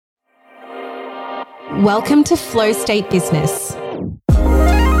Welcome to Flow State Business.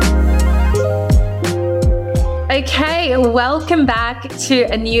 Okay, welcome back to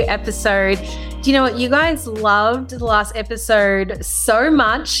a new episode. Do you know what? You guys loved the last episode so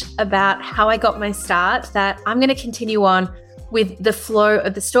much about how I got my start that I'm going to continue on with the flow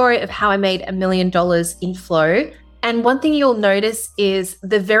of the story of how I made $1 million in flow. And one thing you'll notice is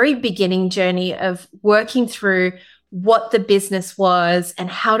the very beginning journey of working through what the business was and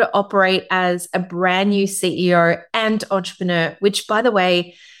how to operate as a brand new CEO and entrepreneur, which, by the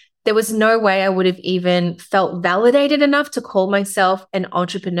way, there was no way I would have even felt validated enough to call myself an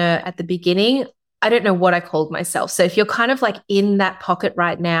entrepreneur at the beginning. I don't know what I called myself. So if you're kind of like in that pocket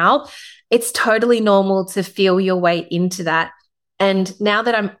right now, it's totally normal to feel your way into that. And now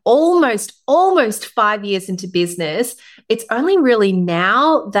that I'm almost 5 years into business, it's only really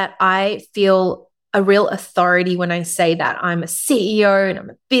now that I feel a real authority when I say that I'm a CEO and I'm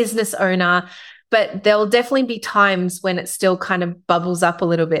a business owner. But there'll definitely be times when it still kind of bubbles up a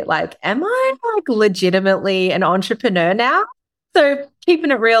little bit like, am I like legitimately an entrepreneur now? So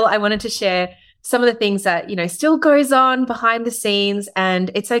keeping it real, I wanted to share some of the things that, still goes on behind the scenes,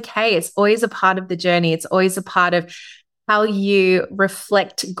 and it's okay. It's always a part of the journey. It's always a part of how you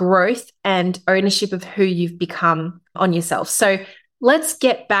reflect growth and ownership of who you've become on yourself. So let's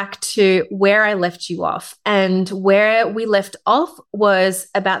get back to where I left you off. And where we left off was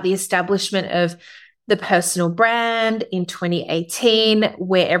about the establishment of the personal brand in 2018,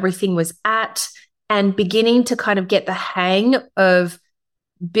 where everything was at, and beginning to kind of get the hang of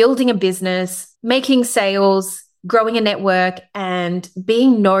building a business, making sales, growing a network, and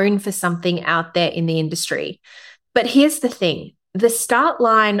being known for something out there in the industry. But here's the thing. The start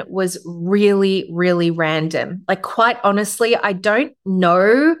line was really, really random. Like, quite honestly, I don't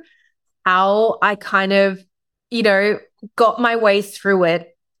know how I kind of, got my way through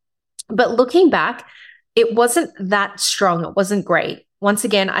it. But looking back, it wasn't that strong. It wasn't great. Once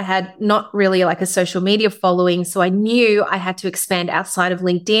again, I had not really like a social media following. So I knew I had to expand outside of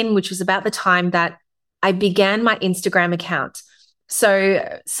LinkedIn, which was about the time that I began my Instagram account.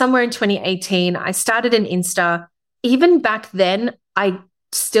 So somewhere in 2018, I started an Insta. Even back then, I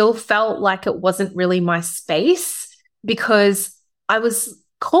still felt like it wasn't really my space because I was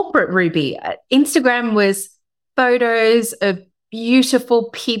corporate Ruby. Instagram was photos of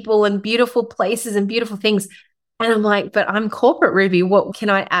beautiful people and beautiful places and beautiful things. And I'm like, but I'm corporate Ruby. What can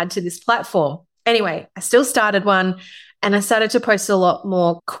I add to this platform? Anyway, I still started one and I started to post a lot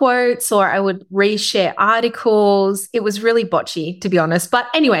more quotes, or I would reshare articles. It was really botchy, to be honest. But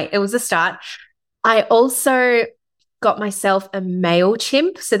anyway, it was a start. I also got myself a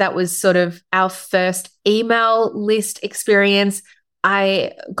MailChimp. So that was sort of our first email list experience.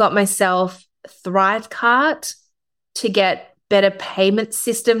 I got myself Thrivecart to get better payment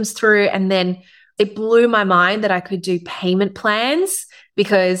systems through. And then it blew my mind that I could do payment plans,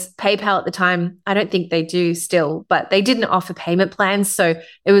 because PayPal at the time, I don't think they do still, but they didn't offer payment plans. So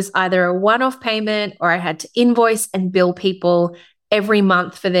it was either a one-off payment or I had to invoice and bill people every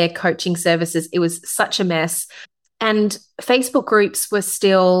month for their coaching services. It was such a mess. And Facebook groups were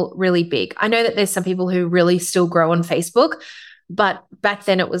still really big. I know that there's some people who really still grow on Facebook, but back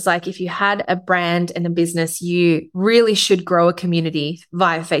then it was like, if you had a brand and a business, you really should grow a community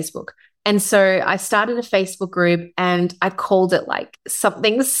via Facebook. And so I started a Facebook group and I called it like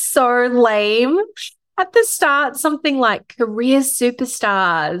something so lame at the start, something like Career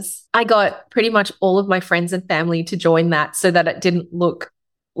Superstars. I got pretty much all of my friends and family to join that so that it didn't look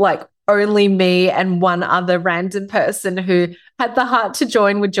like only me and one other random person who had the heart to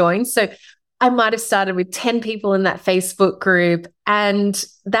join would join. So I might have started with 10 people in that Facebook group, and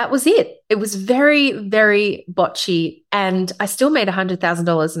that was it. It was very, very botchy, and I still made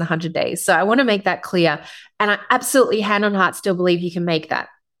 $100,000 in 100 days. So I want to make that clear. And I absolutely, hand on heart, still believe you can make that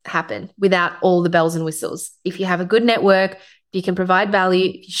happen without all the bells and whistles. If you have a good network, if you can provide value,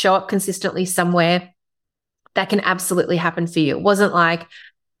 if you show up consistently somewhere, that can absolutely happen for you. It wasn't like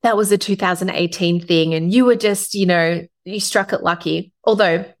that was a 2018 thing and you were just, you struck it lucky.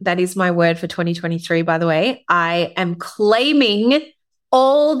 Although that is my word for 2023, by the way. I am claiming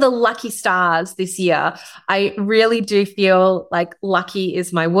all the lucky stars this year. I really do feel like lucky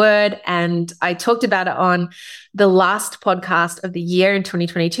is my word. And I talked about it on the last podcast of the year in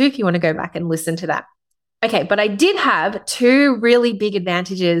 2022, if you want to go back and listen to that. Okay, but I did have two really big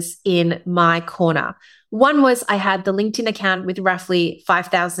advantages in my corner. One was I had the LinkedIn account with roughly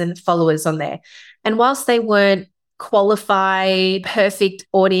 5,000 followers on there. And whilst they weren't qualified, perfect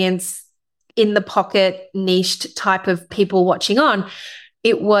audience, in the pocket, niched type of people watching on,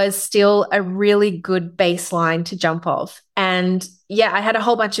 it was still a really good baseline to jump off. And yeah, I had a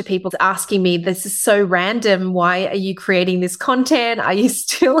whole bunch of people asking me, this is so random. Why are you creating this content? Are you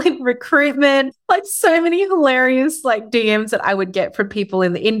still in recruitment? Like so many hilarious like DMs that I would get from people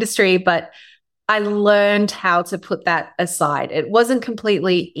in the industry, but I learned how to put that aside. It wasn't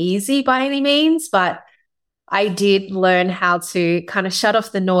completely easy by any means, but I did learn how to kind of shut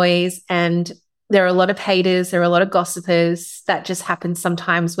off the noise. And there are a lot of haters, there are a lot of gossipers. That just happens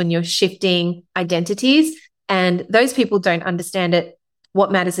sometimes when you're shifting identities, and those people don't understand it.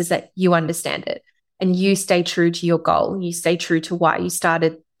 What matters is that you understand it and you stay true to your goal. You stay true to why you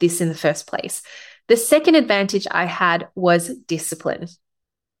started this in the first place. The second advantage I had was discipline.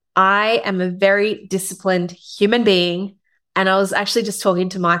 I am a very disciplined human being. And I was actually just talking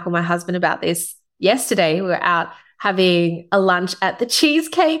to Michael, my husband, about this yesterday. We were out having a lunch at the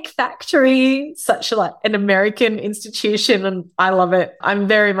Cheesecake Factory, such like an American institution, and I love it. I'm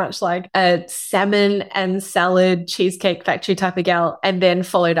very much like a salmon and salad Cheesecake Factory type of gal, and then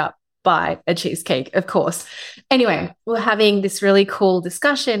followed up by a cheesecake, of course. Anyway, we're having this really cool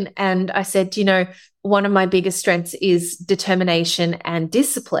discussion, and I said, one of my biggest strengths is determination and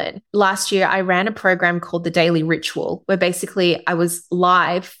discipline. Last year, I ran a program called The Daily Ritual, where basically I was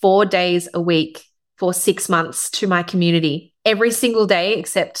live 4 days a week for 6 months to my community every single day,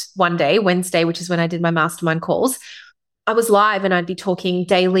 except one day, Wednesday, which is when I did my mastermind calls. I was live and I'd be talking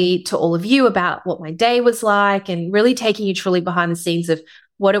daily to all of you about what my day was like and really taking you truly behind the scenes of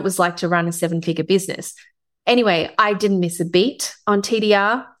what it was like to run a 7-figure business. Anyway, I didn't miss a beat on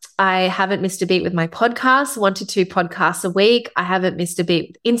TDR. I haven't missed a beat with my podcast, 1 to 2 podcasts a week. I haven't missed a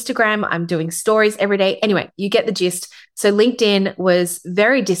beat with Instagram. I'm doing stories every day. Anyway, you get the gist. So LinkedIn was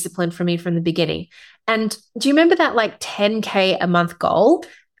very disciplined for me from the beginning. And do you remember that like 10K a month goal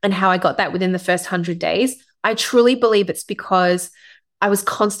and how I got that within the first 100 days? I truly believe it's because I was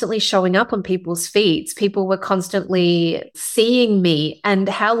constantly showing up on people's feeds. People were constantly seeing me, and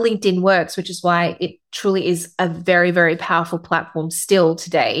how LinkedIn works, which is why it truly is a very, very powerful platform still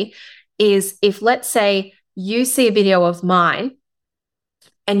today, is if, let's say, you see a video of mine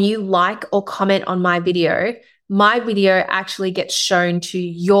and you like or comment on my video actually gets shown to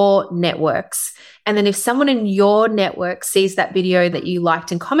your networks. And then if someone in your network sees that video that you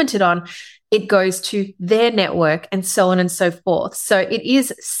liked and commented on, it goes to their network, and so on and so forth. So it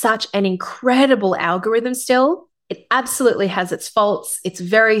is such an incredible algorithm still. It absolutely has its faults. It's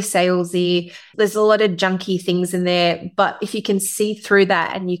very salesy. There's a lot of junky things in there. But if you can see through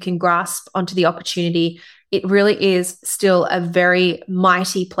that and you can grasp onto the opportunity, it really is still a very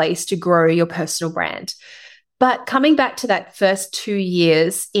mighty place to grow your personal brand. But coming back to that first 2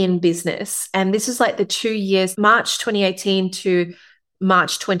 years in business, and this is like the 2 years, March 2018 to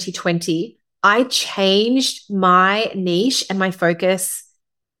March 2020, I changed my niche and my focus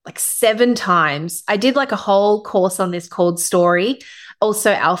like 7 times. I did like a whole course on this called Story,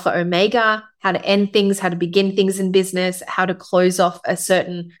 also Alpha Omega, how to end things, how to begin things in business, how to close off a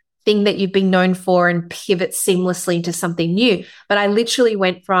certain thing that you've been known for and pivot seamlessly into something new. But I literally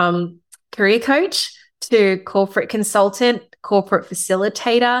went from career coach to corporate consultant, corporate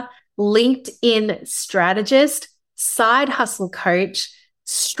facilitator, LinkedIn strategist, side hustle coach,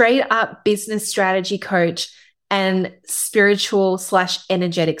 straight up business strategy coach, and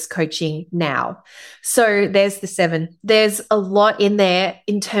spiritual/energetics coaching now. So there's the 7. There's a lot in there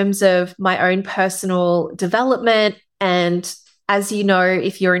in terms of my own personal development. And as you know,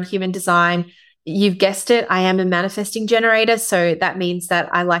 if you're in human design, you've guessed it, I am a manifesting generator. So that means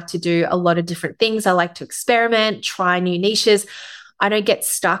that I like to do a lot of different things. I like to experiment, try new niches. I don't get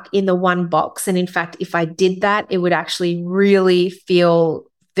stuck in the one box. And in fact, if I did that, it would actually really feel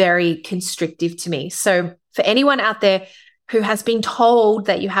very constrictive to me. So for anyone out there who has been told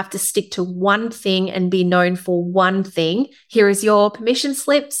that you have to stick to one thing and be known for one thing, here is your permission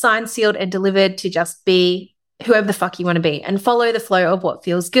slip, signed, sealed, and delivered to just be whoever the fuck you want to be and follow the flow of what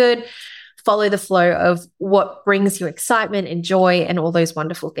feels good, follow the flow of what brings you excitement and joy and all those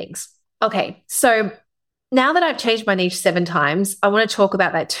wonderful things. Okay, so now that I've changed my niche 7 times, I want to talk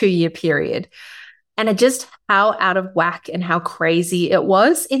about that 2-year period and just how out of whack and how crazy it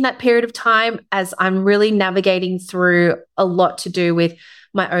was in that period of time, as I'm really navigating through a lot to do with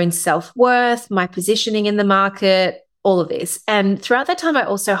my own self-worth, my positioning in the market, all of this. And throughout that time, I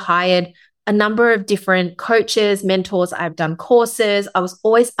also hired a number of different coaches, mentors. I've done courses. I was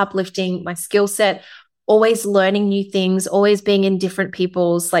always uplifting my skill set, always learning new things, always being in different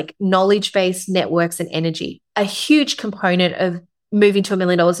people's like knowledge-based networks and energy. A huge component of moving to $1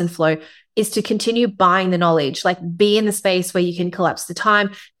 million in flow is to continue buying the knowledge, like be in the space where you can collapse the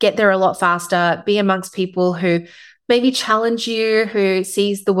time, get there a lot faster, be amongst people who maybe challenge you, who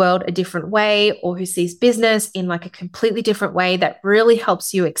sees the world a different way, or who sees business in like a completely different way that really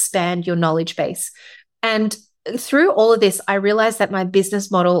helps you expand your knowledge base. And through all of this, I realized that my business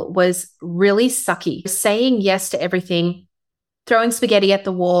model was really sucky, saying yes to everything, throwing spaghetti at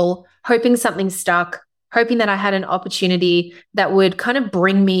the wall, hoping something stuck, hoping that I had an opportunity that would kind of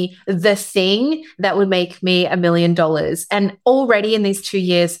bring me the thing that would make me $1 million. And already in these 2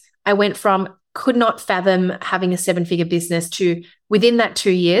 years, I went from could not fathom having a 7-figure business to within that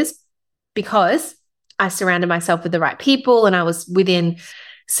 2 years, because I surrounded myself with the right people and I was within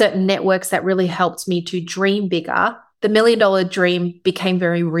certain networks that really helped me to dream bigger. The $1 million dream became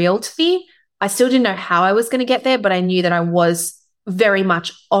very real to me. I still didn't know how I was going to get there, but I knew that I was very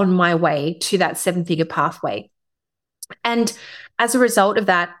much on my way to that 7-figure pathway. And as a result of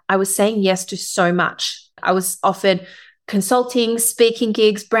that, I was saying yes to so much. I was offered consulting, speaking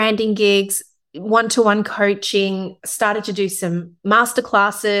gigs, branding gigs, one-to-one coaching, started to do some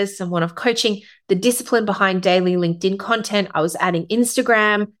masterclasses, some one-off coaching, the discipline behind daily LinkedIn content. I was adding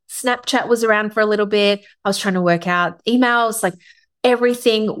Instagram, Snapchat was around for a little bit. I was trying to work out emails, like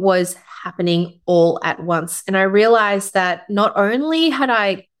everything was happening all at once. And I realized that not only had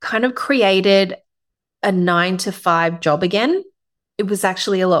I kind of created a 9-to-5 job again, it was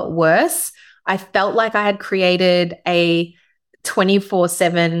actually a lot worse. I felt like I had created a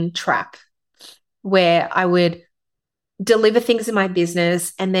 24/7 trap where I would deliver things in my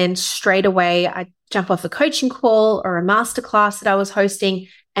business and then straight away I'd jump off a coaching call or a masterclass that I was hosting,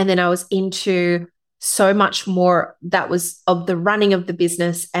 and then I was into so much more that was of the running of the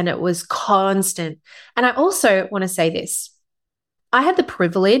business, and it was constant. And I also want to say this. I had the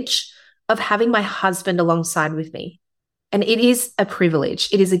privilege of having my husband alongside with me, and it is a privilege.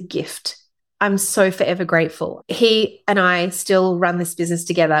 It is a gift. I'm so forever grateful. He and I still run this business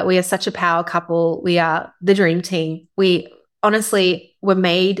together. We are such a power couple. We are the dream team. We honestly were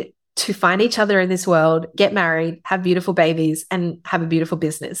made to find each other in this world, get married, have beautiful babies, and have a beautiful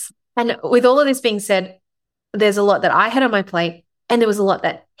business. And with all of this being said, there's a lot that I had on my plate, and there was a lot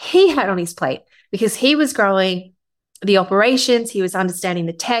that he had on his plate, because he was growing the operations, he was understanding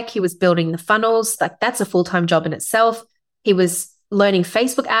the tech, he was building the funnels. Like that's a full-time job in itself. He was learning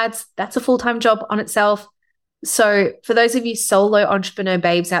Facebook ads. That's a full-time job on itself. So for those of you solo entrepreneur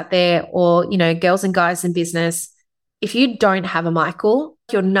babes out there, or, you know, girls and guys in business, if you don't have a Michael,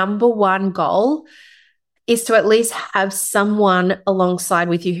 your number one goal is to at least have someone alongside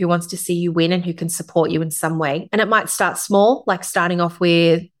with you who wants to see you win and who can support you in some way. And it might start small, like starting off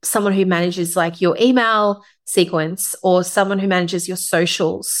with someone who manages like your email sequence, or someone who manages your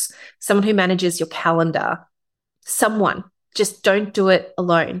socials, someone who manages your calendar, someone. Just don't do it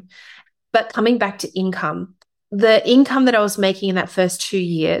alone. But coming back to income, the income that I was making in that first 2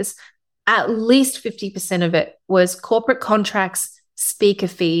 years, at least 50% of it was corporate contracts, speaker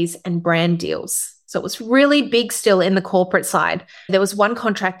fees, and brand deals. So it was really big still in the corporate side. There was one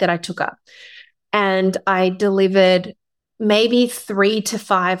contract that I took up, and I delivered maybe 3 to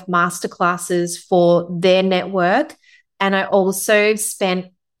 5 masterclasses for their network. And I also spent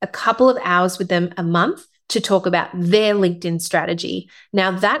a couple of hours with them a month to talk about their LinkedIn strategy. Now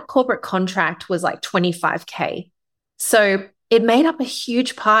that corporate contract was like $25K. So it made up a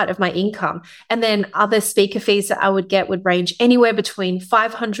huge part of my income. And then other speaker fees that I would get would range anywhere between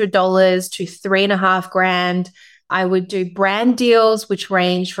 $500 to $3,500. I would do brand deals, which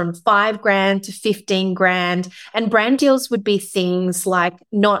range from $5,000 to $15,000. And brand deals would be things like,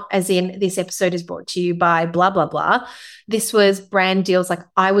 not as in this episode is brought to you by blah, blah, blah. This was brand deals like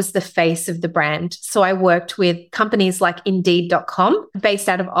I was the face of the brand. So I worked with companies like Indeed.com, based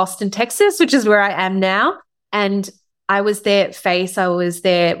out of Austin, Texas, which is where I am now. And I was their face. I was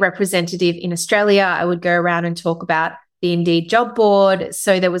their representative in Australia. I would go around and talk about the Indeed job board.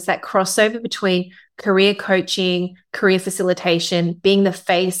 So there was that crossover between career coaching, career facilitation, being the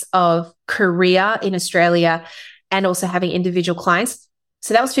face of career in Australia, and also having individual clients.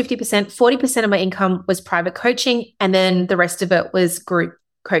 So that was 50%. 40% of my income was private coaching, and then the rest of it was group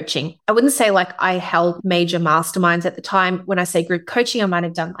coaching. I wouldn't say like I held major masterminds at the time. When I say group coaching, I might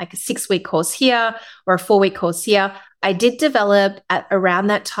have done like a 6-week course here or a 4-week course here. I did develop at around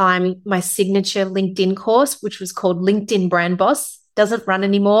that time my signature LinkedIn course, which was called LinkedIn Brand Boss. Doesn't run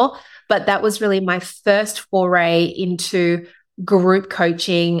anymore, but that was really my first foray into group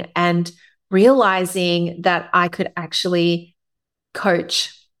coaching and realizing that I could actually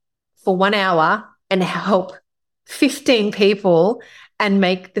coach for 1 hour and help 15 people and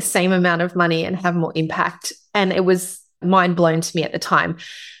make the same amount of money and have more impact. And it was mind blown to me at the time.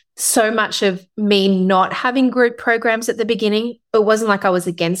 So much of me not having group programs at the beginning, it wasn't like I was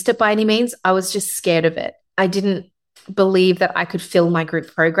against it by any means. I was just scared of it. I didn't believe that I could fill my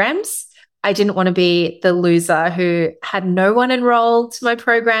group programs. I didn't want to be the loser who had no one enrolled to my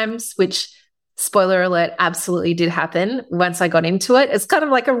programs, which, spoiler alert, absolutely did happen once I got into it. It's kind of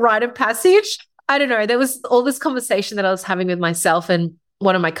like a rite of passage. I don't know. There was all this conversation that I was having with myself and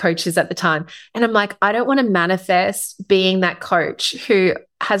one of my coaches at the time. And I'm like, I don't want to manifest being that coach who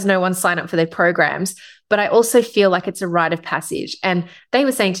has no one sign up for their programs, but I also feel like it's a rite of passage. And they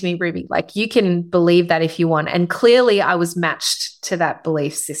were saying to me, Ruby, like, you can believe that if you want. And clearly I was matched to that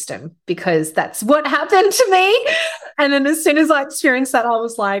belief system because that's what happened to me. And then as soon as I experienced that, I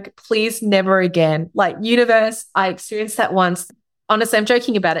was like, please never again. Like, universe, I experienced that once. Honestly, I'm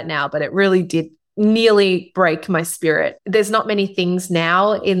joking about it now, but it really did nearly break my spirit. There's not many things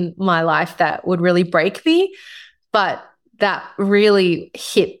now in my life that would really break me, but that really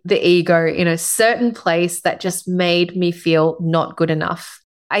hit the ego in a certain place that just made me feel not good enough.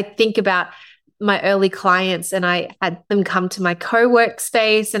 I think about my early clients and I had them come to my co-work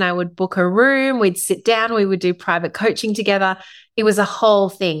space and I would book a room, we'd sit down, we would do private coaching together. It was a whole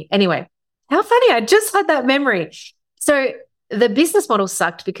thing. Anyway, how funny, I just had that memory. So the business model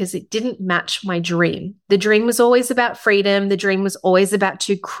sucked because it didn't match my dream. The dream was always about freedom. The dream was always about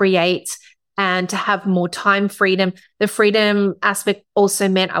to create and to have more time freedom. The freedom aspect also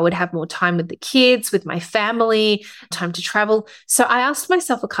meant I would have more time with the kids, with my family, time to travel. So I asked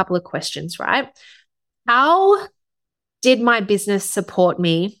myself a couple of questions, right? How did my business support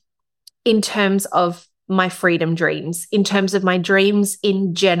me in terms of my freedom dreams, in terms of my dreams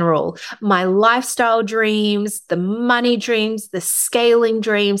in general, my lifestyle dreams, the money dreams, the scaling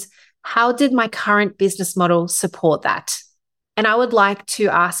dreams? How did my current business model support that? And I would like to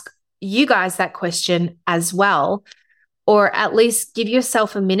ask you guys that question as well, or at least give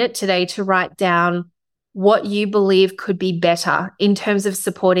yourself a minute today to write down what you believe could be better in terms of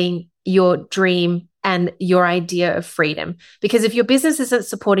supporting your dream and your idea of freedom. Because if your business isn't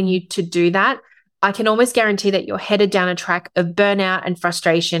supporting you to do that, I can almost guarantee that you're headed down a track of burnout and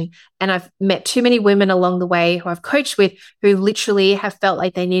frustration. And I've met too many women along the way who I've coached with who literally have felt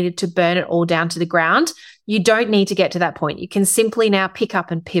like they needed to burn it all down to the ground. You don't need to get to that point. You can simply now pick up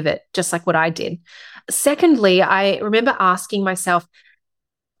and pivot, just like what I did. Secondly, I remember asking myself,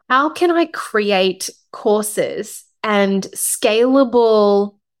 how can I create courses and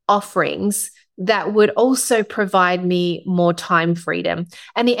scalable offerings that would also provide me more time freedom?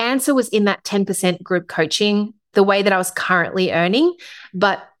 And the answer was in that 10% group coaching, the way that I was currently earning.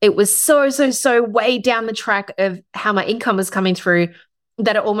 But it was so way down the track of how my income was coming through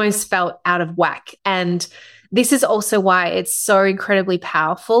that it almost felt out of whack. And this is also why it's so incredibly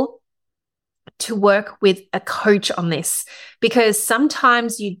powerful to work with a coach on this, because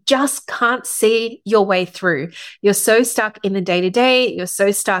sometimes you just can't see your way through. You're so stuck in the day-to-day, you're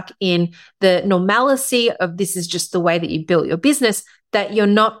so stuck in the normalcy of this is just the way that you built your business that you're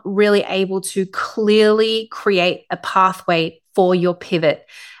not really able to clearly create a pathway for your pivot.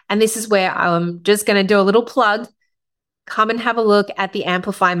 And this is where I'm just going to do a little plug. Come and have a look at the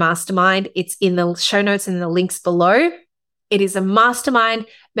Amplify Mastermind. It's in the show notes and the links below. It is a mastermind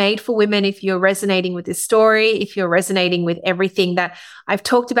made for women. If you're resonating with this story, if you're resonating with everything that I've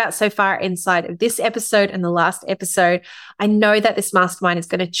talked about so far inside of this episode and the last episode, I know that this mastermind is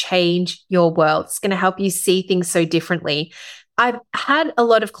going to change your world. It's going to help you see things so differently. I've had a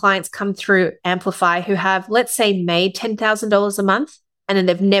lot of clients come through Amplify who have, let's say, made $10,000 a month and then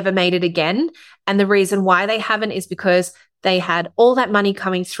they've never made it again. And the reason why they haven't is because they had all that money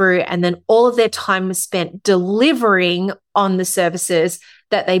coming through and then all of their time was spent delivering on the services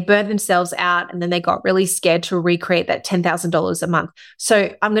that they burned themselves out, and then they got really scared to recreate that $10,000 a month.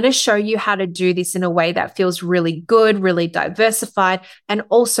 So I'm going to show you how to do this in a way that feels really good, really diversified, and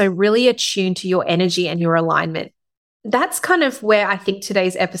also really attuned to your energy and your alignment. That's kind of where I think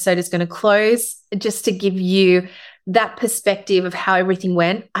today's episode is going to close, just to give you that perspective of how everything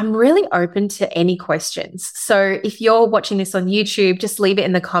went. I'm really open to any questions. So if you're watching this on YouTube, just leave it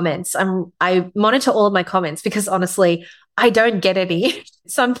in the comments. I monitor all of my comments because honestly, I don't get any.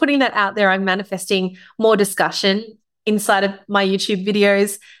 So I'm putting that out there. I'm manifesting more discussion inside of my YouTube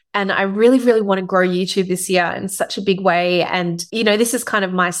videos. And I really want to grow YouTube this year in such a big way. And, this is kind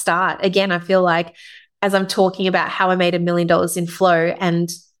of my start. Again, I feel like as I'm talking about how I made $1 million in flow, and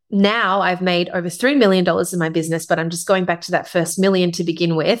now I've made over $3 million in my business, but I'm just going back to that first million to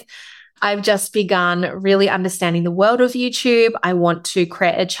begin with. I've just begun really understanding the world of YouTube. I want to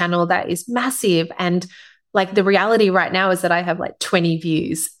create a channel that is massive. And like the reality right now is that I have like 20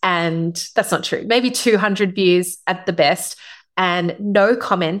 views, and that's not true. Maybe 200 views at the best, and no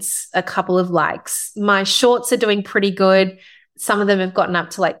comments, a couple of likes. My shorts are doing pretty good. Some of them have gotten up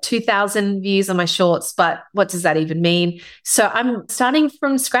to like 2,000 views on my shorts, but what does that even mean? So I'm starting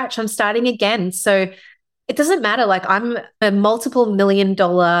from scratch. I'm starting again. So it doesn't matter. Like, I'm a multiple $1 million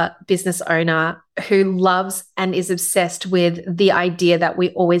business owner who loves and is obsessed with the idea that we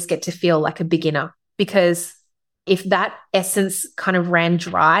always get to feel like a beginner. Because if that essence kind of ran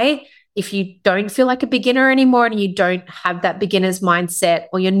dry, if you don't feel like a beginner anymore and you don't have that beginner's mindset,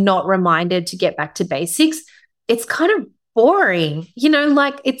 or you're not reminded to get back to basics, it's kind of boring.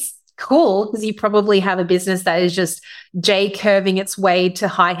 Like, it's cool because you probably have a business that is just J-curving its way to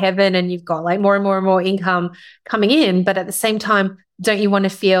high heaven and you've got like more and more and more income coming in. But at the same time, don't you want to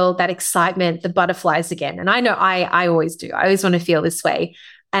feel that excitement, the butterflies again? And I know I always do. I always want to feel this way.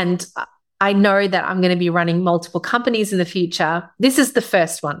 And I know that I'm going to be running multiple companies in the future. This is the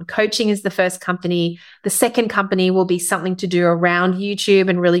first one. Coaching is the first company. The second company will be something to do around YouTube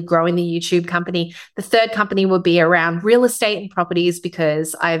and really growing the YouTube company. The third company will be around real estate and properties,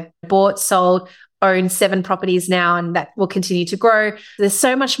 because I've bought, sold, owned 7 properties now, and that will continue to grow. There's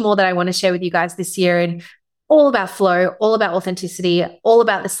so much more that I want to share with you guys this year, and all about flow, all about authenticity, all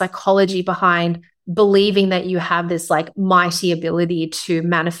about the psychology behind believing that you have this like mighty ability to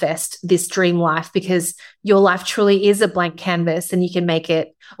manifest this dream life, because your life truly is a blank canvas and you can make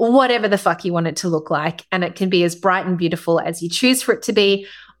it whatever the fuck you want it to look like. And it can be as bright and beautiful as you choose for it to be,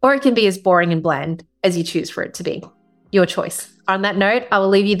 or it can be as boring and bland as you choose for it to be. Your choice. On that note, I will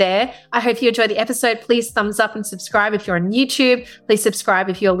leave you there. I hope you enjoyed the episode. Please thumbs up and subscribe if you're on YouTube. Please subscribe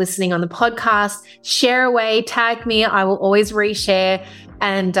if you're listening on the podcast. Share away, tag me. I will always reshare.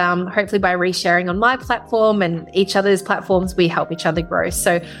 And hopefully by resharing on my platform and each other's platforms, we help each other grow.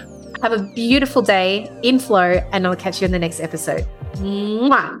 So have a beautiful day in flow, and I'll catch you in the next episode.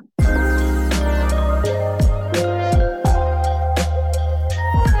 Mwah.